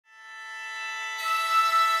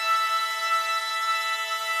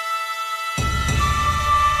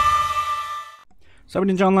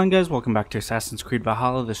Ninja Online, guys, welcome back to Assassin's Creed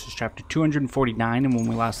Valhalla. This is chapter 249, and when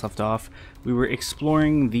we last left off, we were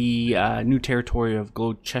exploring the new territory of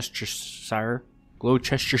Gloucestershire,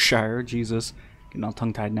 Jesus, getting all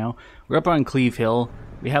tongue-tied now. We're up on Cleve Hill.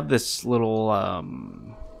 We have this little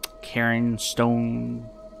cairn stone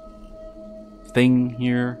thing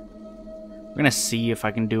here. We're gonna see if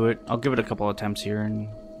I can do it. I'll give it a couple attempts here, and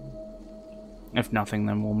if nothing,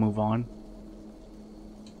 then we'll move on.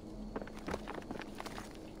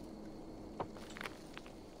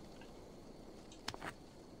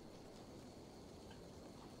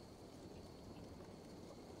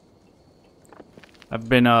 I've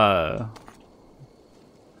been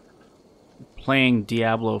playing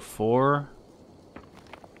Diablo 4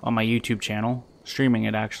 on my YouTube channel, streaming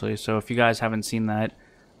it actually. So if you guys haven't seen that,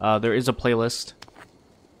 there is a playlist.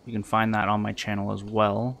 You can find that on my channel as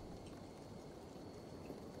well.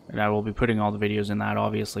 And I will be putting all the videos in that,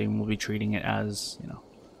 obviously, and we'll be treating it as, you know,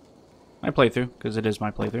 my playthrough, because it is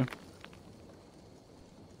my playthrough.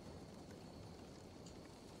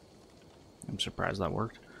 I'm surprised that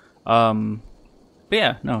worked. But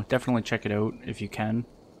yeah, no, definitely check it out if you can.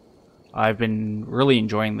 I've been really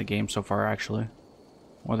enjoying the game so far, actually.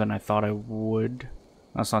 More than I thought I would.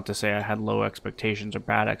 That's not to say I had low expectations or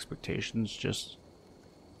bad expectations, just...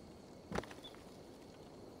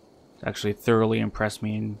 it's actually thoroughly impressed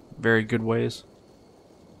me in very good ways.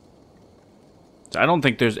 So I don't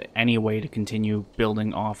think there's any way to continue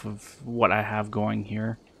building off of what I have going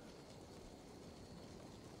here.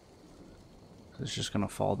 It's just gonna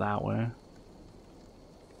fall that way.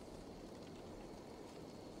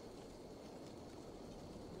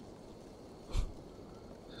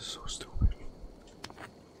 So stupid.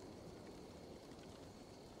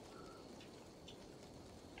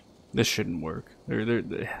 This shouldn't work.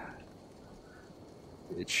 It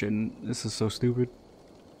shouldn't. This is so stupid.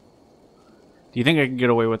 Do you think I can get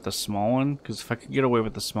away with the small one? Because if I could get away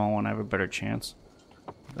with the small one, I have a better chance.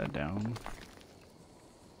 Put that down.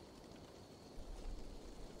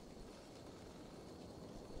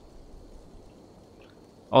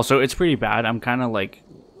 Also, it's pretty bad. I'm kind of like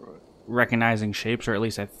recognizing shapes, or at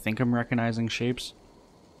least I think I'm recognizing shapes.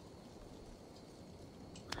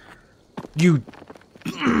 You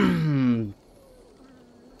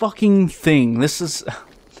fucking thing. This is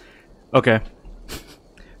okay.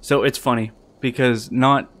 So it's funny because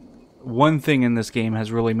not one thing in this game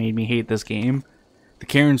has really made me hate this game. The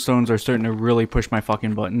cairn stones are starting to really push my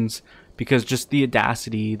fucking buttons because just the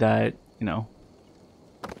audacity that, you know,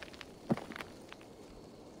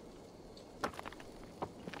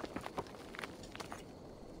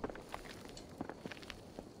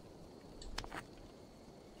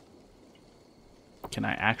 can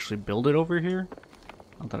I actually build it over here?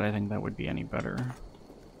 Not that I think that would be any better.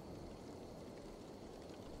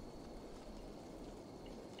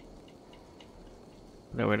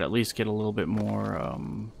 But I would at least get a little bit more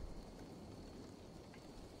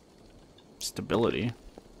stability.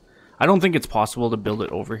 I don't think it's possible to build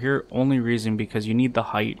it over here. Only reason because you need the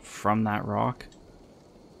height from that rock.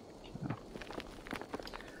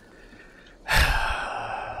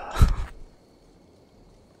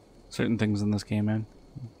 Certain things in this game, man.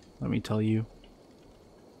 Let me tell you.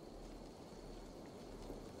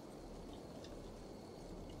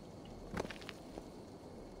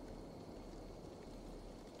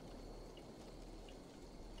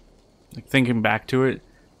 Like, thinking back to it,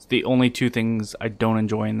 it's the only two things I don't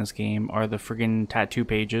enjoy in this game are the friggin' tattoo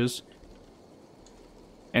pages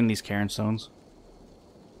and these cairn stones.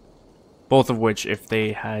 Both of which, if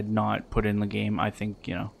they had not put in the game, I think,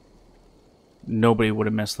 you know, nobody would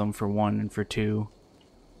have missed them for one, and for two,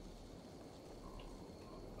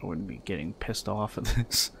 I wouldn't be getting pissed off at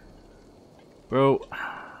this. Bro,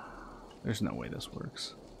 there's no way this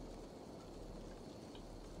works.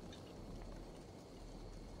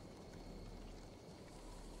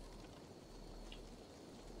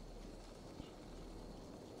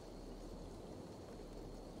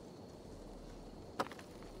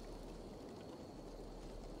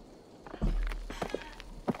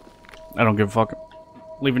 I don't give a fuck.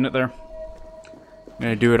 Leaving it there. I'm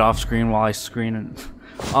gonna do it off screen while I screen and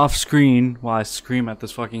off screen while I scream at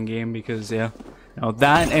this fucking game because yeah, you know,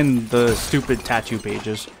 that and the stupid tattoo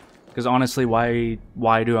pages. Because honestly, why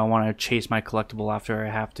do I want to chase my collectible after I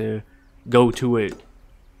have to go to it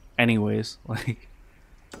anyways? Like,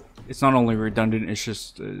 it's not only redundant, it's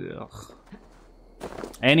just ugh.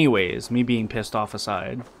 Anyways, me being pissed off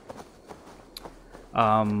aside.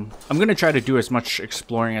 I'm gonna try to do as much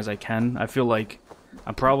exploring as I can. I feel like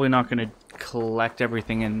I'm probably not gonna collect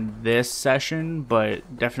everything in this session,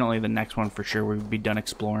 but definitely the next one for sure we'll be done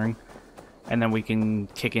exploring. and then we can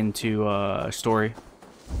kick into a story.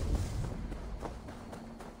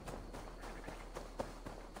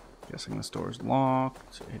 Guessing this door is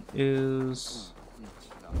locked. It is.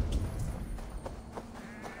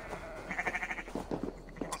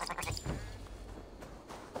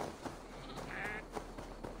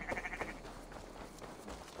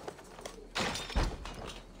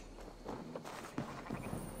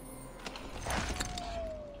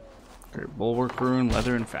 Great bulwark rune,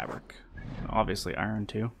 leather, and fabric. Obviously iron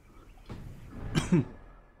too.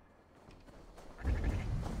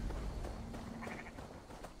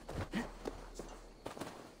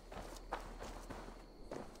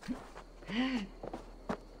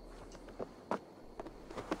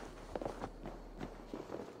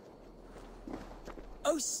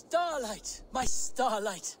 Oh, starlight, my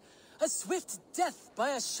starlight! A swift death by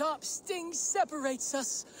a sharp sting separates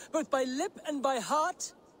us, both by lip and by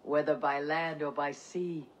heart. Whether by land or by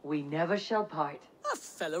sea, we never shall part. A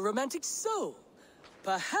fellow romantic soul.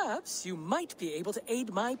 Perhaps you might be able to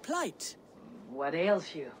aid my plight. What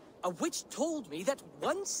ails you? A witch told me that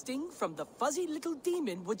one sting from the fuzzy little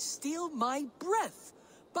demon would steal my breath.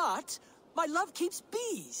 But my love keeps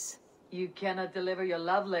bees. You cannot deliver your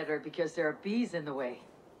love letter because there are bees in the way.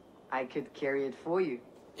 I could carry it for you.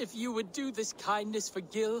 If you would do this kindness for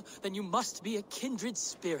Gil, then you must be a kindred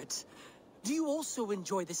spirit. Do you also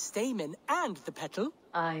enjoy the stamen and the petal?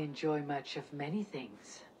 I enjoy much of many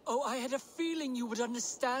things. Oh, I had a feeling you would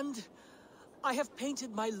understand. I have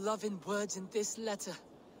painted my love in words in this letter.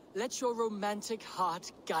 Let your romantic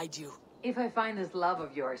heart guide you. If I find this love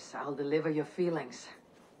of yours, I'll deliver your feelings.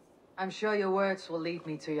 I'm sure your words will lead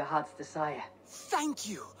me to your heart's desire. Thank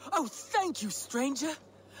you. Oh, thank you, stranger.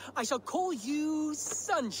 I shall call you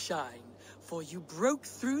Sunshine, for you broke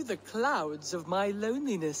through the clouds of my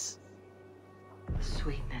loneliness. The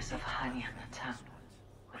sweetness of honey on the tongue,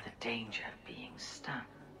 with the danger of being stung.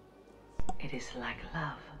 It is like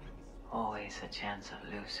love, always a chance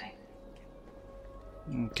of losing.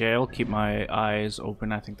 Okay, I'll keep my eyes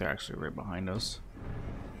open. I think they're actually right behind us.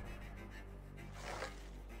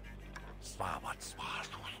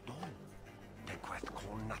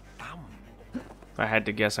 If I had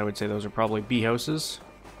to guess, I would say those are probably bee houses.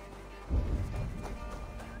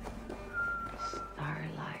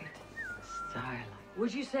 Starlight, starlight.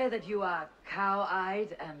 Would you say that you are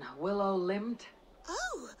cow-eyed and willow-limbed?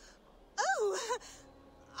 Oh,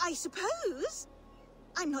 I suppose.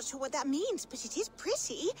 I'm not sure what that means, but it is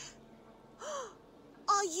pretty.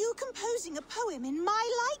 Are you composing a poem in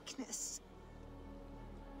my likeness?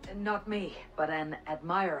 Not me, but an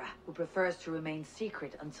admirer who prefers to remain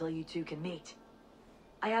secret until you two can meet.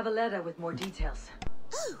 I have a letter with more details.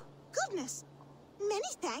 Oh, goodness. Many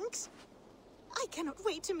thanks. I cannot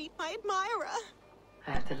wait to meet my admirer.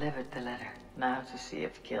 I have delivered the letter, now to see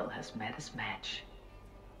if Gil has met his match.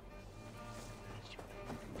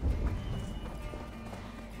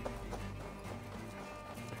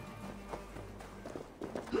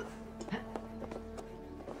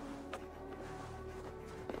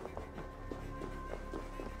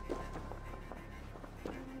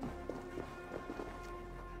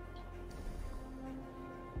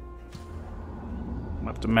 I'll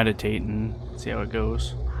have to meditate and see how it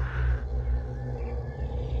goes.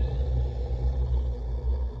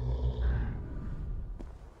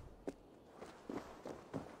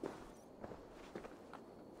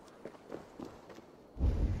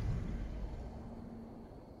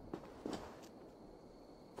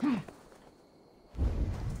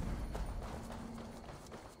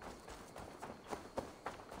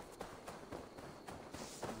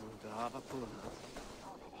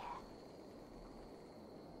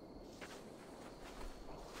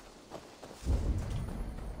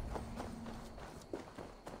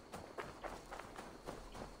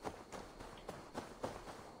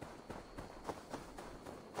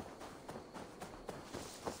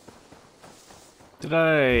 Did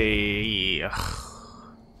I... Ugh.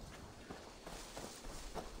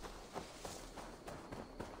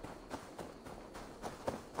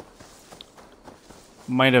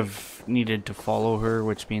 Might have needed to follow her,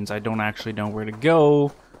 which means I don't actually know where to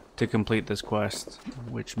go to complete this quest,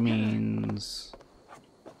 which means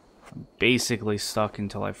I'm basically stuck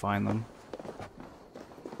until I find them.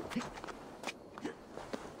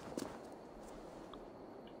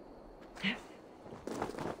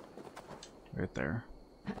 Right there.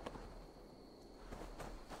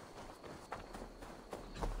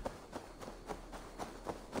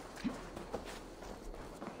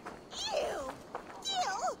 Ew!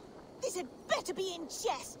 Gil! This had better be in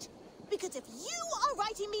jest. Because if you are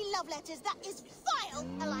writing me love letters, that is vile,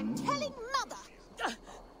 and I'm telling Mother.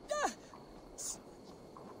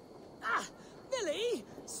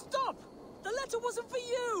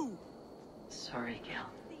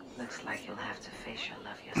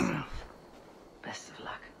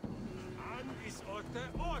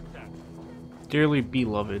 Dearly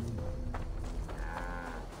beloved.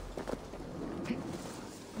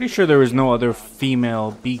 Pretty sure there was no other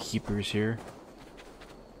female beekeepers here.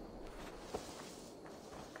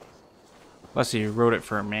 Unless he wrote it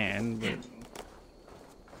for a man, but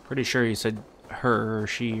pretty sure he said her or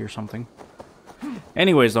she or something.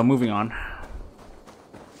 Anyways, though, moving on.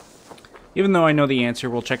 Even though I know the answer,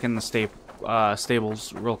 we'll check in the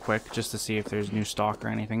stables real quick just to see if there's new stock or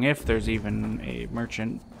anything. If there's even a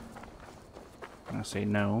merchant. I'm gonna say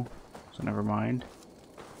no, so never mind.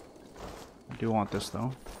 I do want this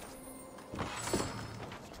though.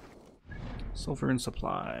 Silver and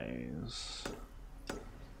supplies.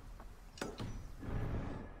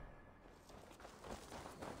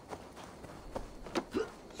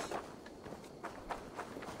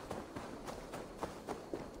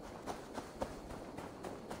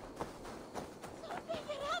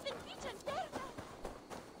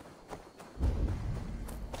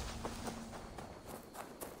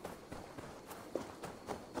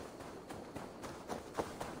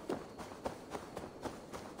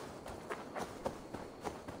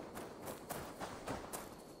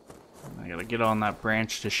 I gotta get on that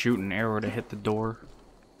branch to shoot an arrow to hit the door.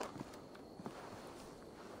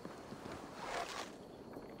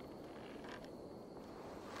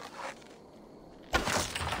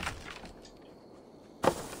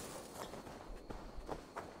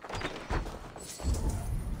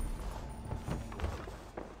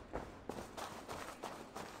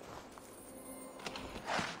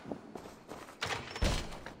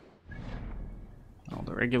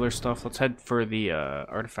 Regular stuff. Let's head for the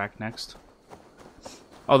artifact next.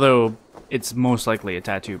 Although it's most likely a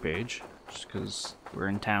tattoo page, just because we're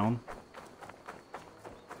in town.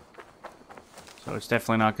 So it's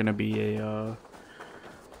definitely not going to be a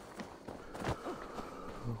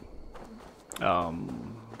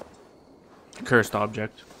cursed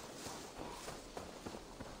object.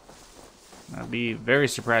 I'd be very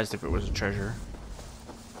surprised if it was a treasure.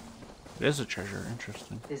 It is a treasure.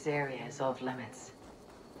 Interesting. This area is off limits.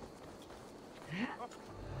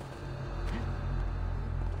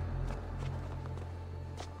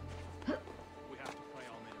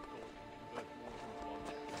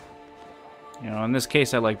 You know, in this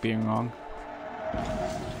case, I like being wrong.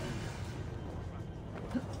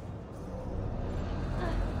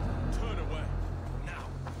 Turn away now.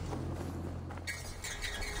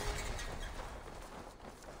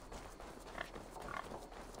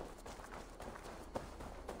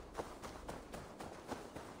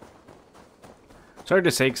 It's hard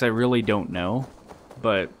to say because I really don't know,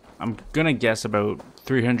 but I'm gonna guess about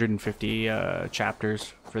 350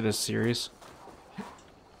 chapters for this series.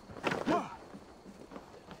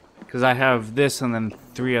 Because I have this and then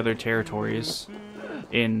 3 other territories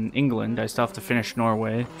in England. I still have to finish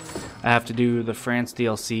Norway. I have to do the France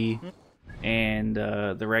DLC and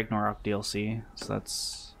the Ragnarok DLC. So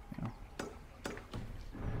that's, you know,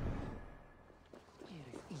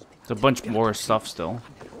 it's a bunch more stuff still.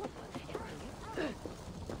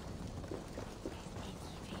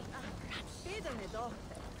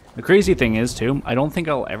 The crazy thing is, too, I don't think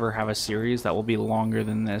I'll ever have a series that will be longer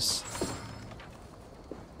than this.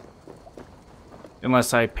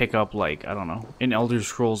 Unless I pick up, like, I don't know, an Elder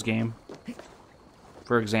Scrolls game.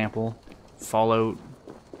 For example, Fallout.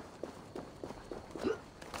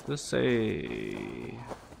 Let's say...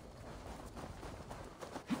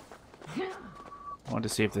 I wanted to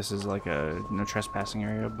see if this is like a no trespassing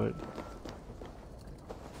area, but...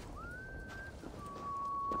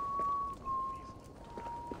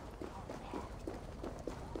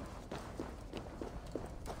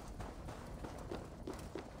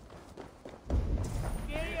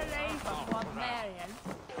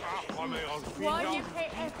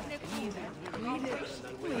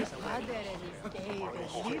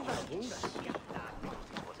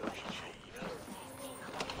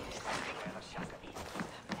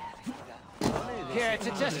 Care to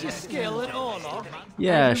test your skill at all, or?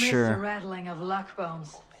 Yeah, The sure. rattling of luck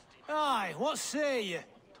bones. Aye, what say you?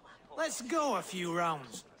 Let's go a few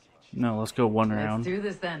rounds. No, let's go one Let's round. do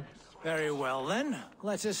this then. Very well then,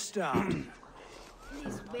 let us start.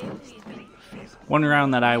 One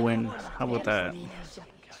round that I win. How about that?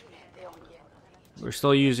 We're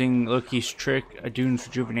still using Loki's Trick, Adun's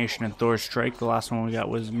Rejuvenation, and Thor's Strike. The last one we got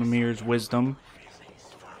was Mimir's Wisdom.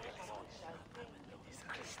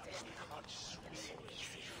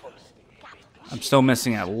 I'm still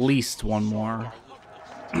missing at least one more.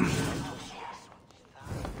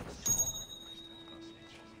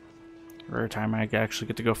 Rare time I actually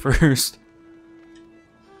get to go first.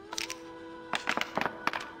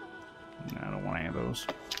 No, I don't want any of those.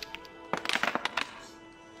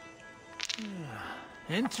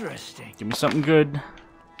 Interesting. Give me something good.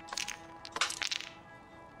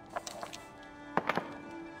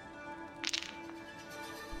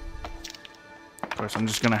 Of course, I'm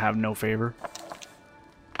just gonna have no favor.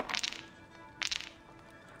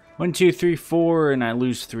 1, 2, 3, 4, and I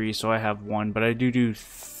lose 3, so I have 1, but I do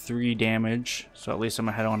 3 damage, so at least I'm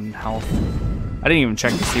ahead on health. I didn't even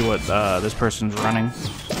check to see what this person's running.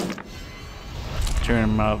 In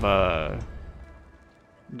terms of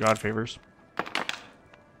God favors.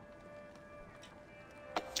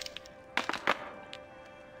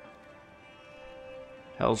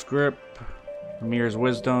 Hell's Grip, Mirror's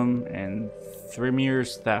Wisdom, and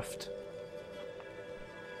Thrimir's Theft.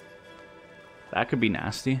 That could be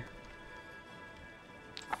nasty.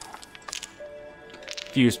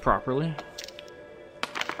 If used properly.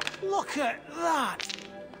 Look at that!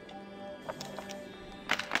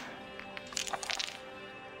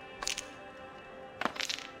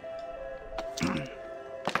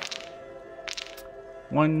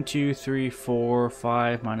 One, 2, 3, 4,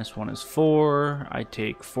 5. Minus 1 is 4. I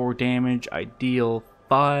take 4 damage. I deal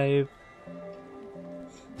 5.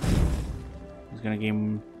 He's gonna give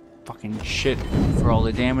him fucking shit for all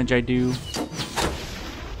the damage I do.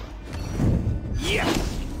 Yeah.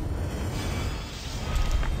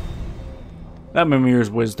 That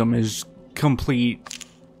Mimir's Wisdom is complete.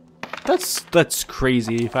 That's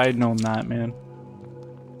crazy. If I had known that, man.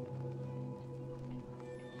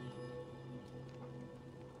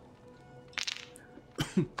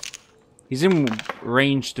 He's in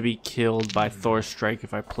range to be killed by Thor's Strike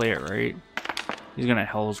if I play it right. He's gonna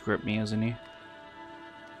Hell's Grip me, isn't he?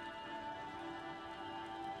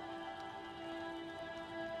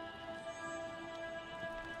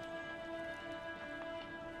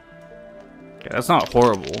 Okay, that's not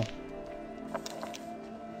horrible.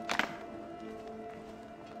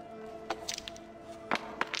 I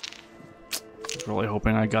was really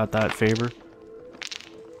hoping I got that favor.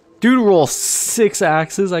 Dude, roll 6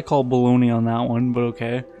 axes. I call baloney on that one, but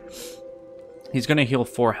okay. He's gonna heal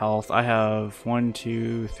 4 health. I have 1,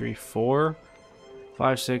 2, 3, 4,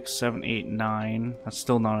 5, 6, 7, 8, 9. That's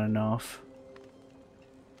still not enough.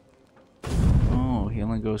 Oh, he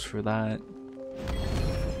only goes for that.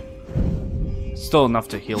 Still enough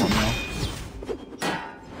to heal him though.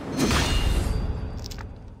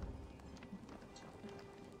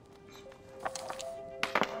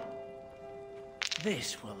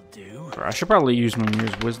 This will do. I should probably use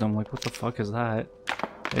Mimir's Wisdom. Like, what the fuck is that?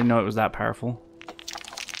 I didn't know it was that powerful.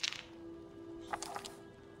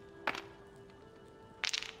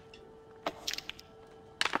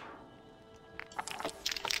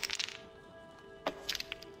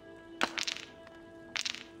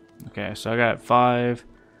 Okay, so I got 5,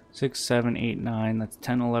 6, 7, 8, 9. That's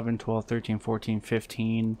 10, 11, 12, 13, 14,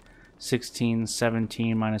 15, 16,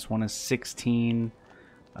 17. Minus 1 is 16.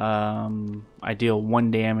 I deal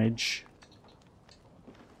 1 damage.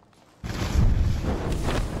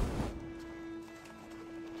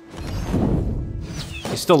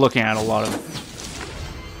 He's still looking at a lot of...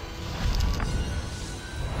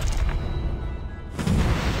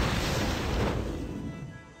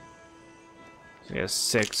 So he has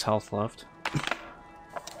 6 health left.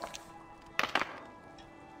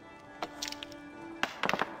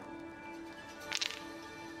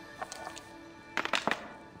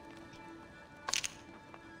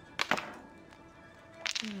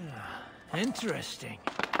 Interesting.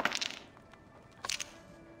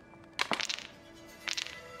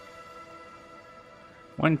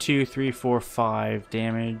 One, 2, 3, 4, 5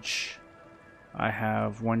 damage. I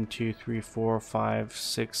have 1, 2, 3, 4, 5,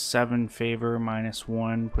 6, 7 favor. Minus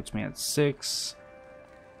 1 puts me at 6.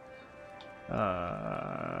 He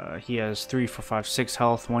has 3, 4, 5, 6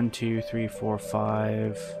 health. 1, 2, 3, 4,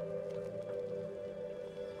 5.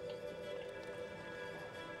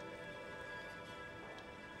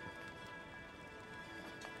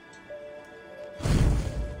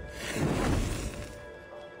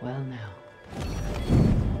 Well now.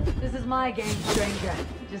 This is my game, stranger.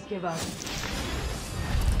 Just give up.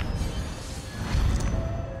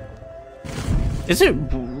 Is it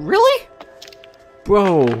really?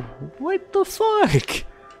 Bro, what the fuck?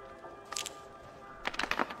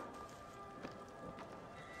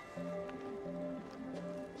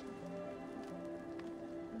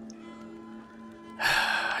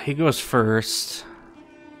 He goes first.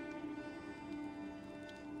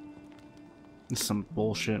 This is some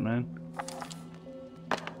bullshit, man.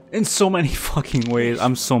 In so many fucking ways.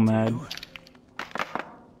 I'm so mad.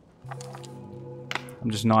 I'm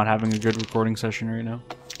just not having a good recording session right now.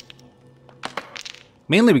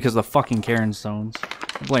 Mainly because of the fucking Karen stones.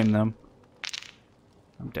 I blame them.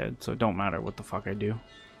 I'm dead, so it don't matter what the fuck I do.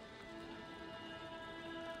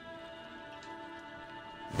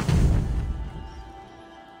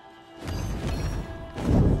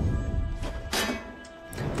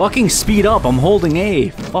 Fucking speed up. I'm holding A.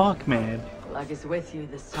 Fuck, man. Luck is with you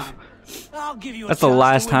this time. I'll give you a That's the chance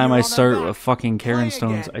last to win time your I honor start back. with fucking Karen Play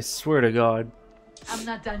Stones. again. I swear to God. I'm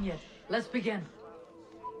not done yet. Let's begin.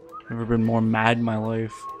 Never been more mad in my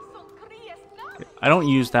life. I don't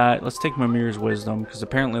use that. Let's take Mimir's Wisdom, because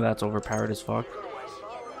apparently that's overpowered as fuck.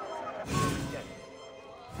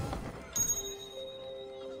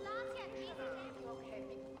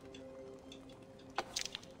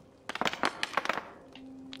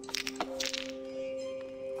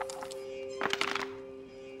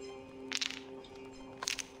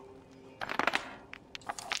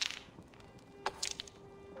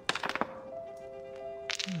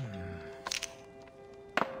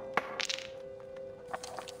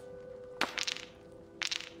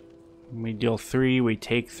 We deal 3, we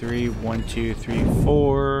take 3. 1, 2, 3,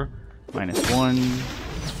 4. -1.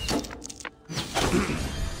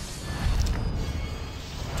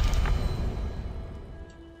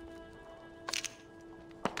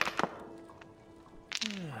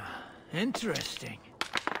 Interesting.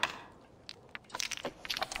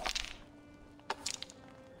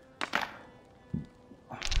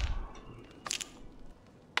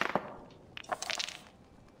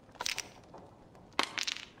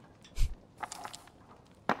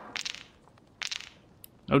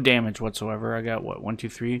 No damage whatsoever. I got what? 1, 2,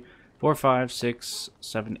 3, 4, 5, 6,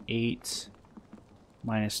 7, 8.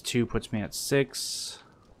 -2 puts me at 6.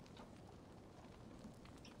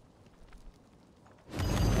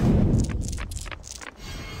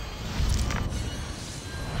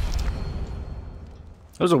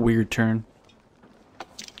 That was a weird turn.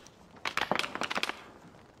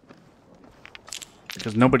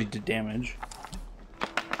 Because nobody did damage.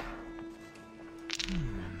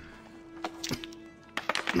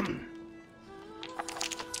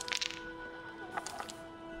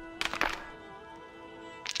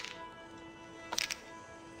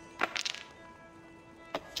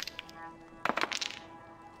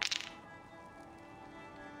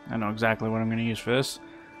 I know exactly what I'm going to use for this.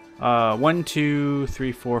 1, 2,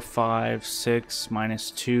 3, 4, 5, 6,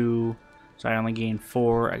 -2. So I only gained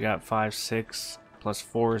 4. I got 5, 6. Plus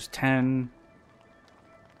 4 is 10.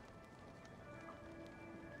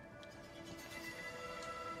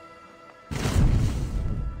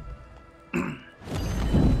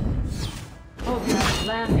 Hope you have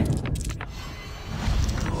landed.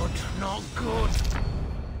 Good, not good.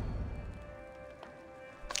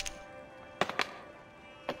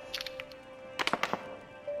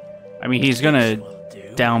 I mean, he's going to Will do.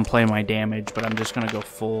 downplay my damage, but I'm just going to go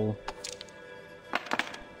full.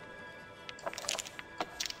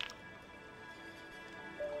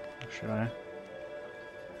 Should I?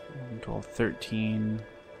 12, 13.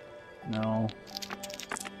 No.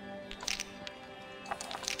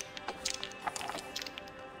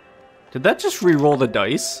 Did that just re-roll the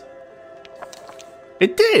dice?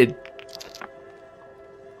 It did!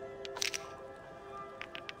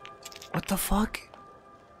 What the fuck?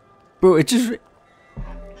 Bro, it just...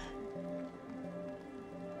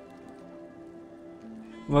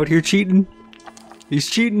 I'm out here cheating. He's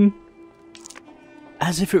cheating.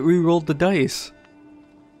 As if it re-rolled the dice.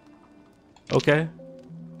 Okay.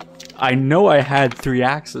 I know I had 3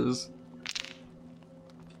 axes.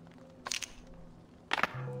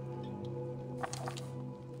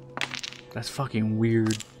 That's fucking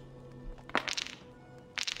weird.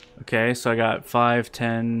 Okay, so I got 5,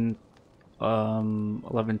 10,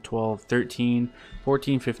 11, 12, 13,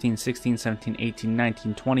 14, 15, 16, 17, 18,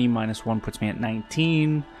 19, 20. -1 puts me at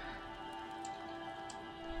 19.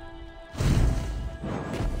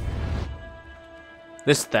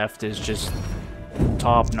 This theft is just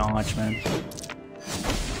top notch, man.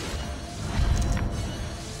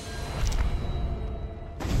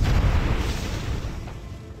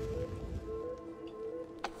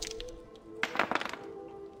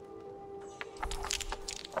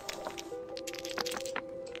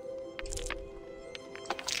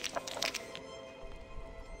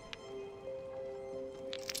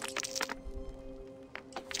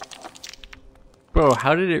 Bro,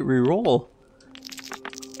 how did it re-roll?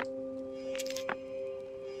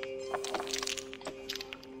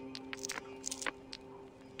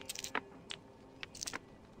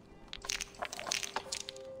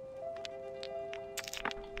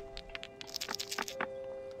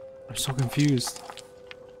 I'm so confused.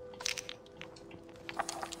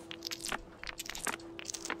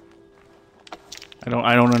 I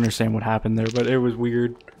don't understand what happened there, but it was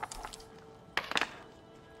weird.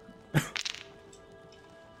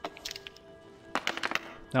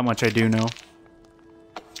 Not much I do know.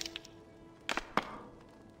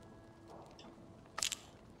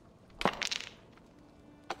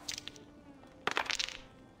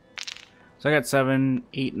 So I got 7,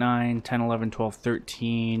 8, 9, 10, 11, 12,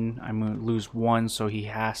 13. I'm going to lose 1, so he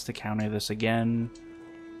has to counter this again.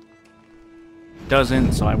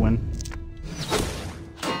 Doesn't, so I win.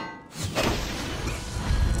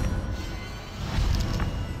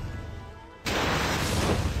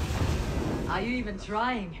 Are you even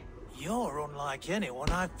trying? You're unlike anyone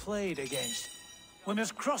I've played against. We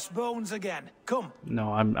must cross bones again. Come.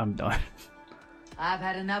 No, I'm done. I've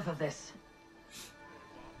had enough of this.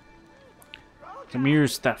 The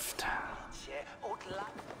mirror's theft.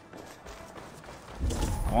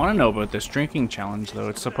 I want to know about this drinking challenge, though.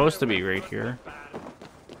 It's supposed to be right here.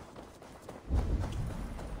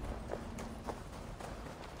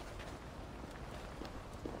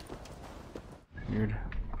 Weird.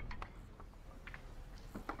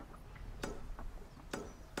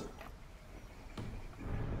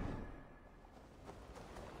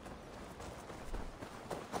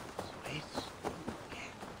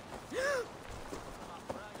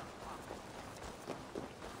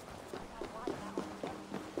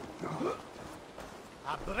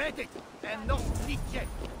 Abredet en nog niet.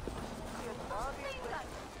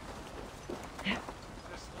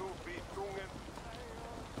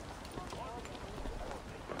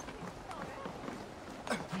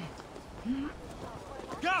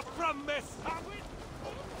 Ga from this!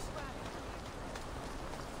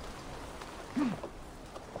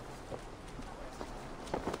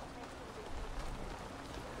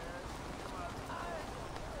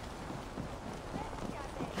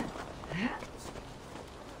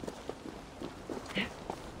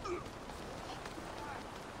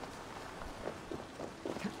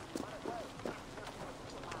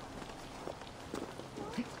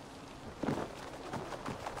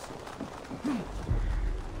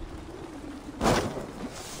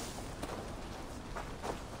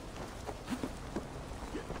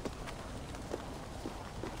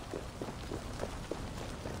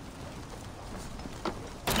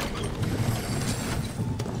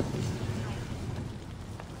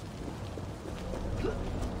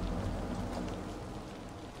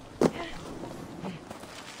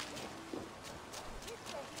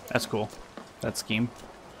 That's cool. That scheme.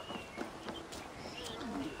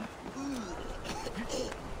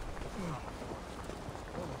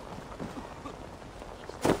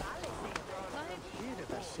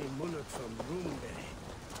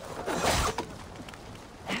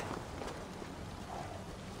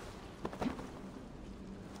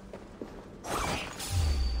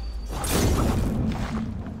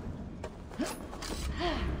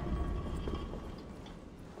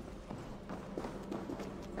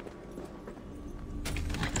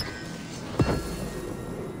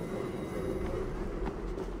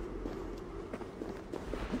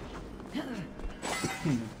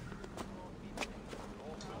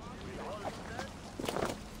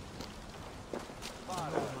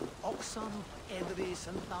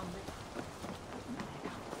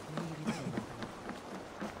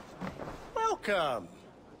 Welcome.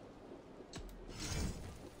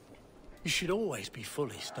 You should always be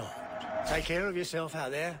fully stocked. Take care of yourself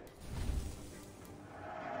out there.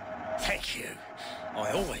 Thank you.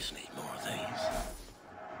 I always need more of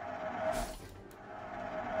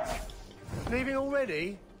these. Leaving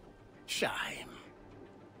already? Shame.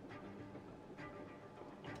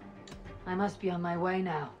 I must be on my way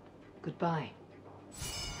now. Goodbye.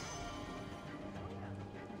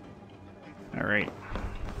 All right.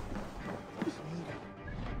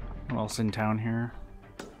 What else in town here?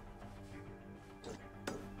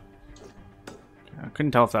 I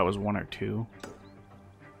couldn't tell if that was 1 or 2.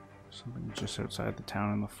 Something just outside the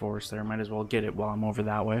town in the forest there. Might as well get it while I'm over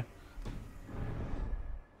that way.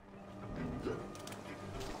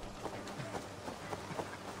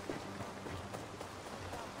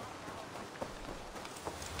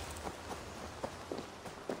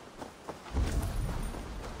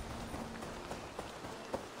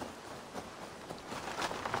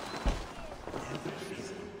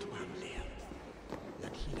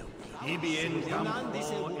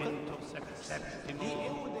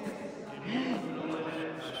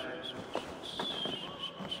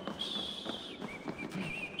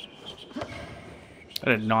 I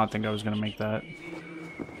did not think I was going to make that.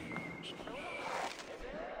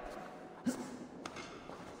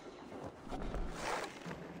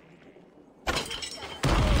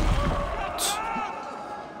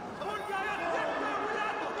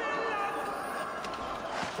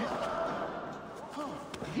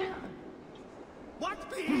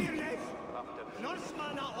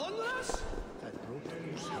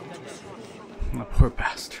 The poor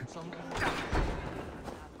bastard.